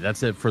 All right,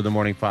 that's it for the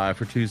Morning Five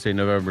for Tuesday,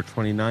 November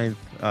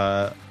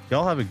 29th.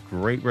 Y'all have a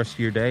great rest of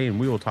your day, and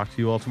we will talk to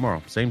you all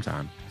tomorrow. Same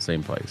time,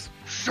 same place.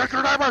 Shake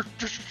your neighbors!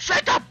 Just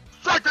shake them!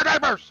 Shake your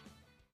neighbors!